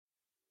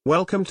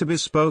Welcome to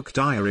Bespoke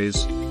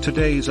Diaries.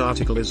 Today's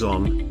article is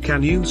on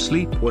Can You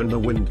Sleep When the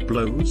Wind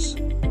Blows?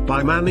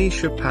 By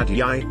Manish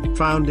Upadhyay,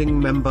 founding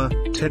member,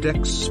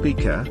 TEDx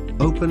speaker,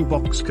 Open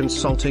Box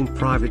Consulting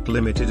Private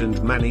Limited and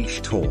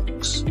Manish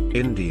Talks,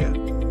 India.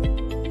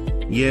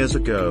 Years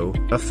ago,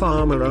 a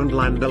farmer owned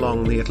land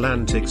along the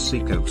Atlantic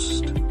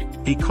seacoast.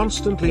 He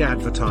constantly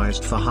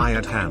advertised for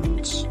hired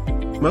hands.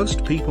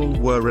 Most people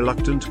were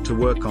reluctant to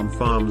work on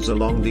farms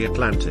along the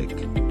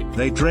Atlantic.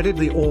 They dreaded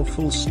the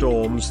awful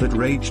storms that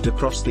raged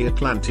across the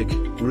Atlantic,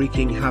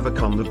 wreaking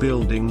havoc on the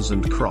buildings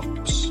and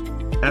crops.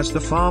 As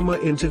the farmer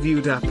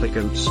interviewed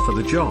applicants for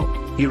the job,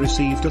 he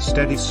received a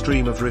steady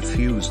stream of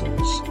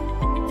refusals.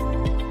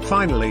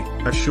 Finally,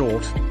 a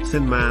short,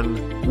 thin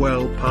man,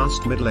 well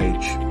past middle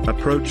age,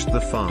 approached the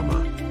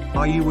farmer.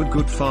 "Are you a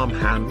good farm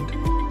hand?"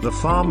 The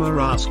farmer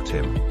asked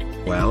him.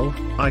 "Well,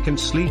 I can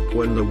sleep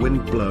when the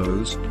wind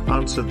blows,"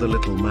 answered the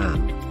little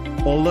man.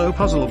 Although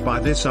puzzled by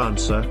this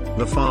answer,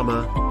 the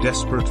farmer,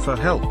 desperate for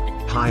help,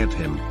 hired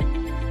him.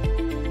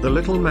 The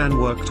little man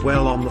worked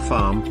well on the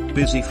farm,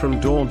 busy from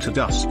dawn to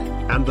dusk,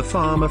 and the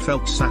farmer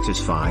felt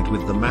satisfied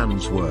with the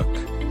man's work.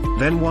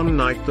 Then one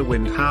night the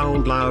wind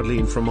howled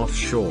loudly from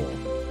offshore.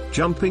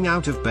 Jumping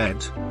out of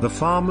bed, the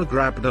farmer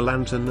grabbed a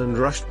lantern and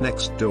rushed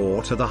next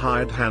door to the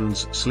hired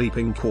hand's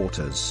sleeping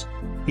quarters.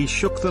 He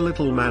shook the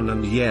little man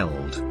and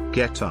yelled,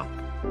 "Get up!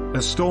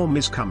 A storm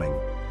is coming.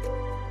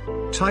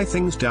 Tie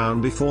things down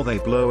before they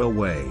blow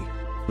away."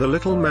 The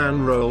little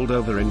man rolled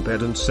over in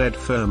bed and said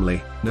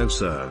firmly, "No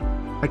sir.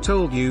 I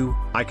told you,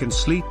 I can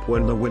sleep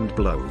when the wind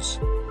blows."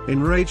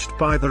 Enraged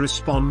by the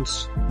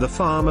response, the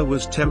farmer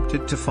was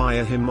tempted to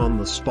fire him on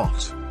the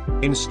spot.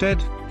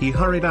 Instead, he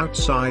hurried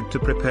outside to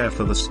prepare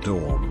for the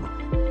storm.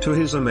 To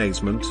his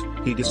amazement,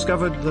 he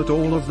discovered that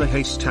all of the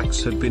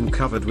haystacks had been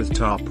covered with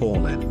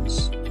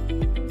tarpaulins.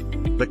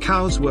 The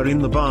cows were in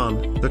the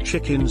barn, the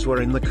chickens were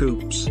in the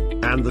coops,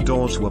 and the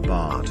doors were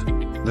barred.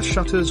 The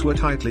shutters were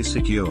tightly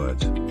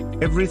secured.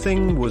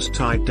 Everything was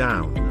tied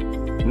down.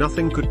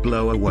 Nothing could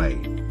blow away.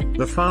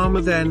 The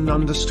farmer then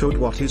understood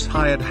what his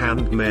hired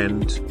hand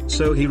meant,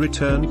 so he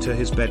returned to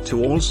his bed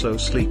to also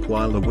sleep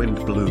while the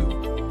wind blew.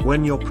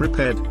 When you're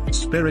prepared,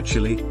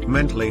 spiritually,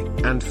 mentally,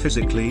 and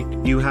physically,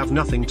 you have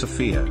nothing to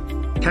fear.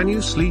 Can you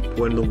sleep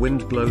when the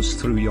wind blows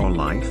through your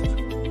life?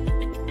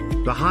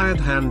 The hired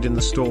hand in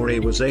the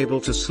story was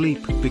able to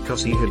sleep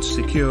because he had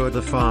secured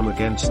the farm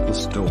against the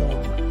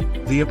storm.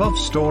 The above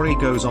story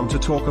goes on to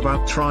talk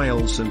about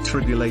trials and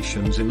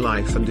tribulations in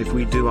life, and if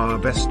we do our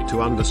best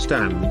to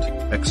understand,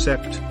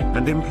 accept,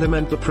 and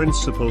implement the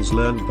principles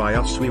learned by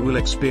us, we will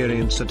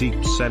experience a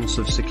deep sense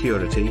of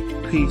security,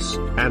 peace,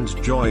 and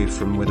joy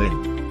from within.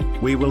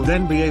 We will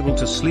then be able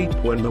to sleep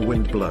when the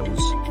wind blows.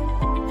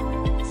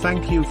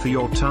 Thank you for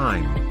your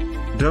time.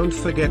 Don't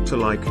forget to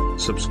like,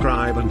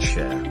 subscribe and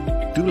share.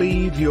 Do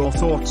leave your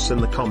thoughts in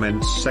the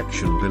comments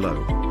section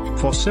below.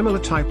 For similar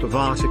type of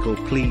article,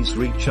 please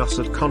reach us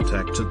at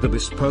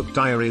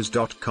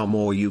contact@thebespokediaries.com,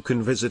 or you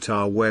can visit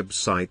our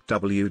website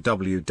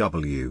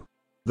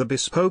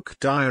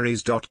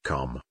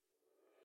www.thebespokediaries.com.